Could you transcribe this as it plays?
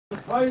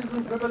trials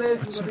and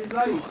tribulations of his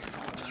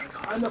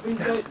life and of his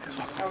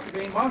death after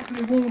being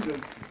mortally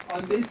wounded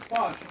on this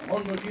spot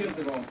 100 years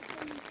ago.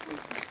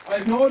 I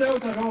have no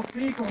doubt that our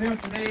speaker here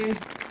today,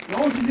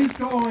 noted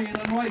historian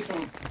and writer,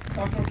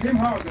 Dr. Tim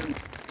Horgan,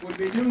 will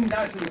be doing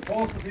that in the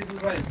course of his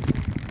address.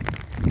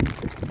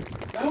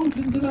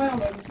 Mountains in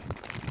Ireland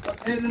have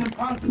played an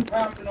important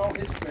part in our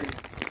history.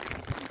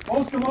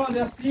 Most of all,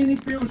 their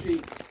scenic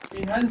beauty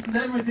enhances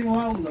everything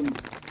around them,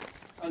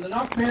 and the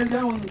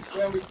Knockmealdown,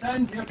 where we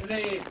stand here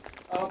today,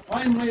 are a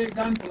primary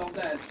example of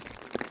that.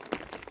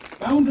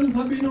 Mountains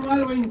have been a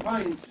rallying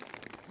point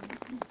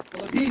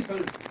for the people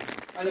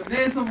and a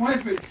place of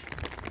refuge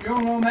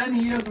during our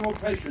many years of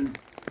oppression.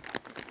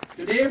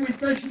 Today we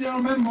especially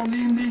remember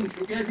Lynch,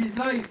 who gave his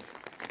life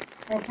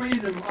for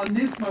freedom on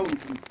this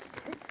mountain.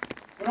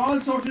 But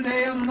also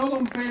today on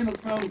another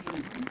famous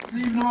mountain,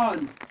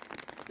 Slievenawan,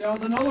 there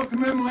was another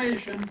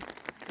commemoration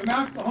to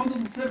mark the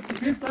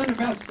 175th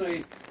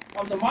anniversary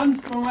of the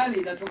monster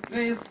rally that took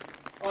place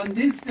on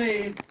this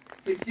day,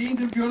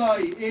 16th of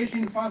July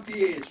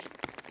 1848.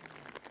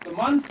 The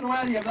monster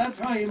rally of that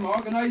time,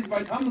 organised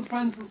by Thomas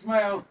Francis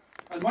Maher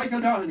and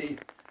Michael Doheney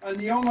and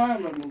the Young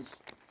Irelanders,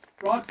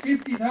 brought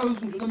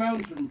 50,000 to the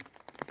mountain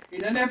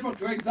in an effort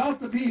to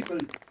exhort the people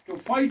to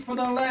fight for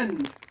their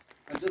land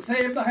and to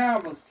save the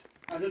harvest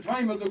at a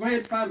time of the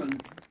Great Famine,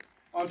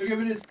 or to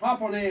give it its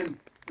proper name,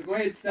 the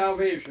Great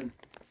Starvation.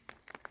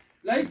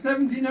 Like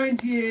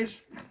 1798,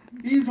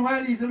 these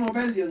rallies and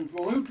rebellions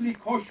were brutally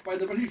crushed by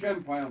the British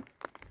Empire,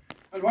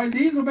 and while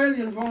these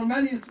rebellions were in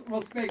many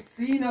respects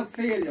seen as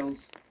failures,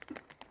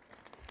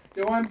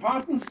 they were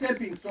important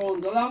stepping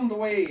stones along the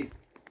way,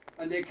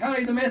 and they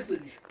carried the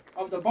message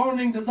of the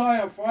burning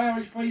desire for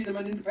Irish freedom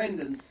and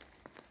independence,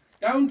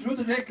 down through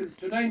the decades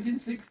to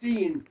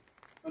 1916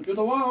 and to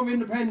the War of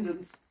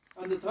Independence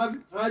and the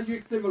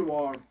tragic Civil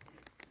War,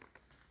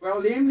 where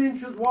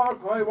Lynch's war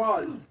cry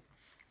was,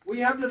 "We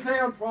have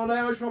declared for an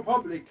Irish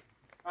Republic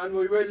and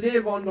we will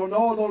live under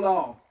no other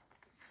law."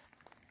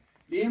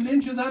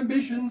 Lynch's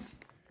ambitions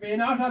may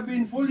not have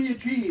been fully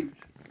achieved,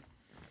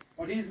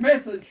 but his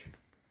message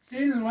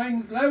still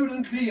rings loud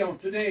and clear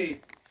today.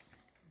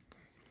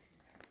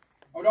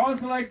 I would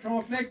also like to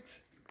reflect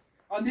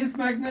on this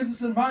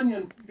magnificent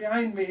monument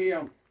behind me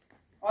here,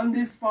 on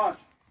this spot,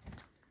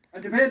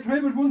 and to pay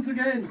tribute once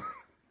again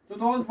to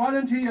those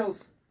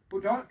volunteers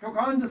who took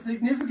on the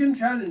significant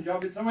challenge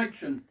of its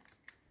erection.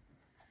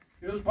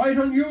 It was quite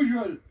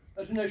unusual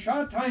that in a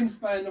short time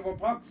span of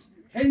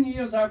approximately 10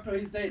 years after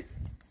his death,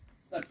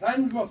 that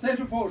plans were set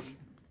afoot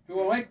to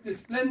erect this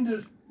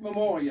splendid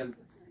memorial.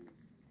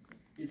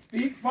 It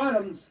speaks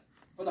volumes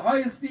for the high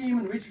esteem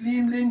in which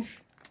Lynch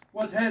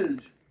was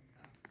held.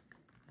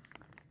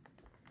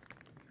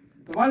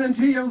 The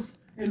volunteers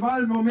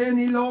involved were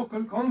mainly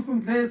local, come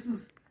from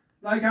places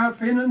like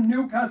Ardfinnan,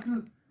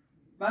 Newcastle,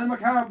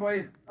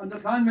 Balmacarboy and the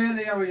Clonmel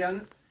area,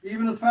 and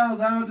even as far as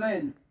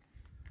Ardlen.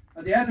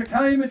 And they had to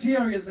carry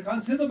materials a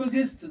considerable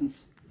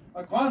distance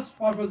across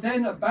what was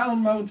then a barren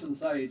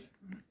mountainside.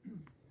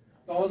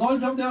 The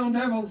result of their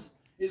endeavours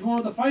is one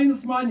of the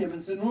finest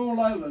monuments in rural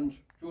Ireland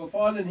to a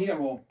fallen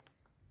hero.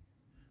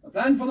 The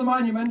plan for the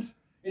monument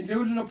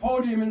included a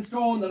podium in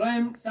stone that I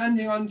am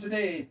standing on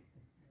today.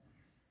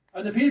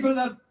 And the people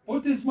that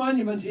put this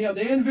monument here,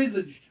 they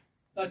envisaged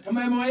that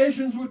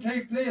commemorations would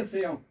take place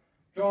here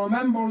to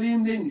remember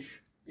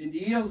Lynch in the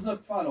years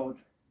that followed.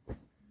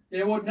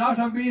 They would not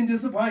have been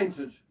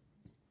disappointed,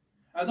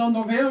 as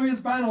under various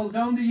banners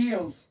down the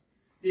years,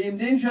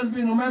 Lynch has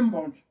been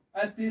remembered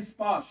at this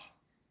spot.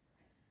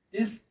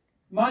 This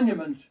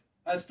monument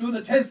has stood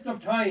the test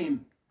of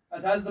time,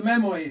 as has the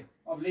memory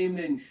of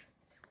Lynch.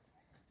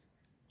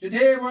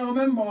 Today we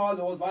remember all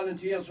those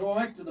volunteers who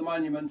erected the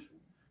monument,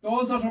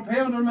 those that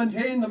repaired and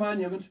maintained the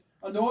monument,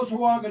 and those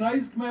who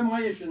organised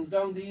commemorations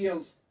down the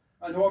years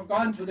and who have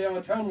gone to their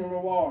eternal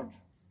reward.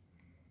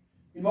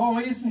 In more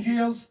recent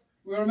years,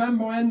 we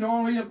remember Enda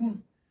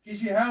O'Riordan,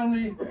 Kishi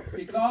Harney,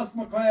 Nicholas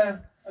McCrae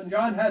and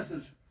John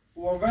Hassett,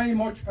 who were very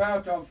much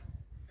part of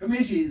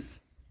committees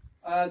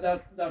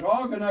that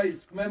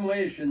organised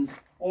commemorations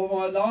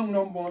over a long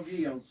number of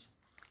years.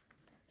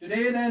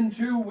 Today then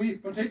too, we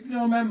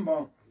particularly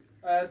remember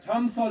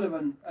Tom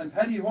Sullivan and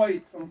Paddy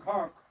White from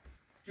Cork,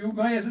 two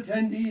great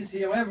attendees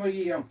here every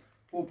year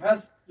who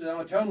passed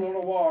their eternal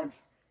reward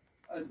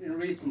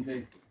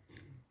recently.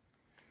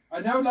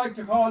 I'd now like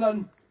to call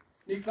on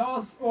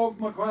Nicholas Og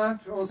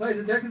McCrae to recite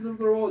the Decades of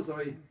the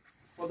Rosary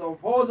for the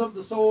repose of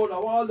the soul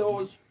of all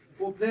those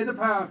who played a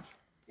part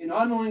in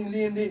honouring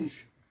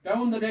Lynch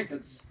down the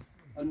decades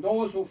and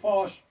those who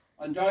fought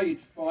and died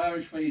for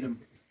Irish freedom.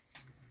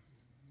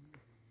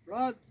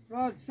 Rod,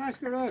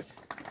 Saskerush.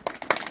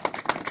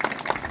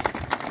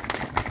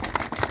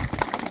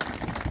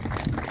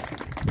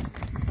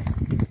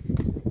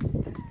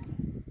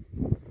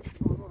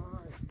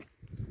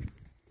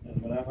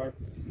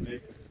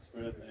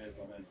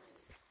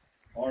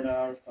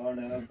 Ornar,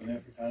 Tarnav,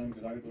 Benefitan,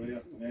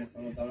 Gadagoria,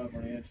 Benefitan,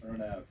 Tarabari,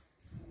 Turnav.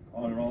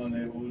 On Roland,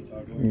 they hold,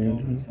 are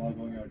doing small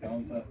going or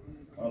down to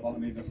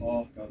Arabami the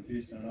Hawk,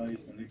 Galtis and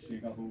Ice, and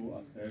Lixigahu,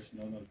 and Station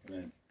on the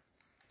Command.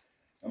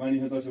 many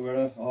had done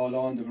were all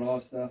on the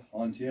grass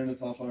on Tierna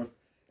Tocher,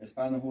 a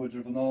span of wood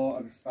of an awe,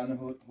 a span of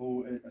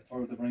who a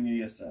third to bring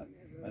yesa,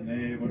 and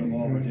they would have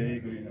over day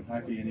going a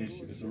packy in ish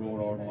because the road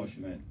or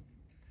motion.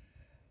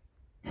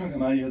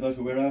 Many had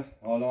done were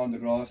all on the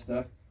grass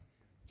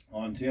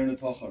on Tierna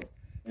Tocher,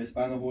 a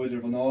span of wood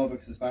of an awe,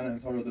 because a span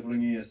of third to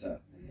bring yesa,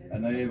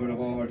 and they would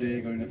have over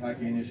day going a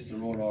packy in ish the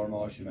road or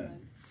motion.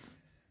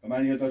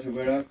 Many had done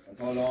were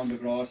all on the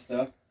grass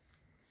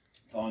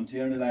on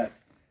Tierna left.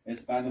 A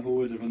span of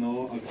wood of an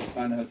oak, a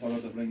span of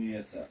third of bring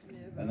yesa,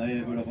 and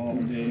I would have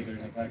overtaken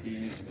a packy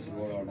in issues of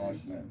roll or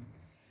marshman.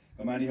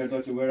 The man here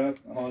Dutch Wera,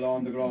 all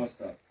on the grass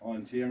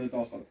on Tierna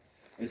Dochel,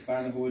 a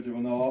span of wood of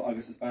an oak,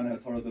 a span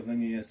of third of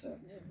bring yesa,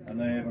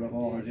 and I would have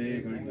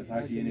overtaken a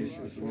packy in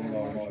issues of roll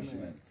or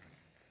marshman.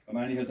 The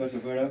man here Dutch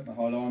Wera,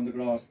 all on the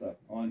grass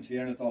on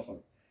Tierna Dochel,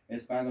 a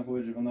span of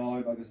wood of an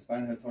oak, a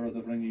span of third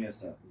of bring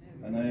yesa,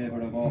 and I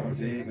would have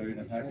overtaken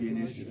a packy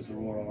in issues of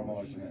roll or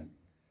marshman.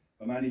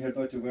 The man here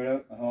touch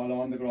were all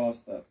on the grass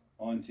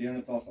on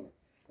Tierna Tocher,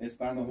 a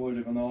span of wood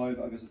of an oil,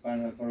 a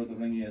span of third of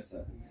bring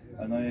yesa,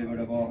 and I would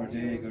have over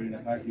day in a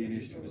packy in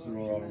issue with the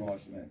roar or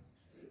marshman.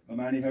 The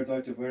man here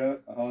touch were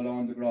all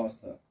on the grass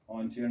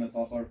on Tierna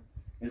Tocher,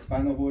 a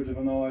span of wood of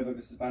an oil,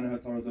 a span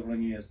of third of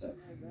bring yesa,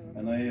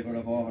 and I would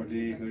have over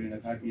day in a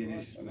packy in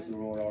issue with the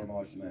roar or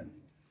marshman.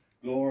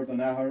 Glor the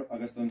Nahar,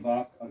 August on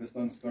Vak, August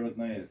on Spirit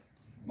Nave,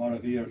 Mar a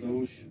Vier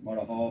Douche, Mar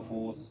a Half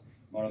Horse.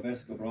 Maar een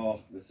best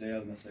gebracht, de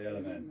zeil en de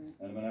zeilemen.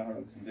 En mijn haar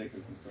ook zijn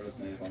dikkers en spirit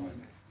mee van mij.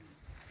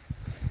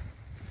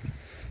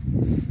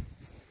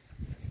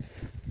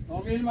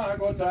 Nog eenmaal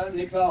goed aan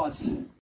die klas.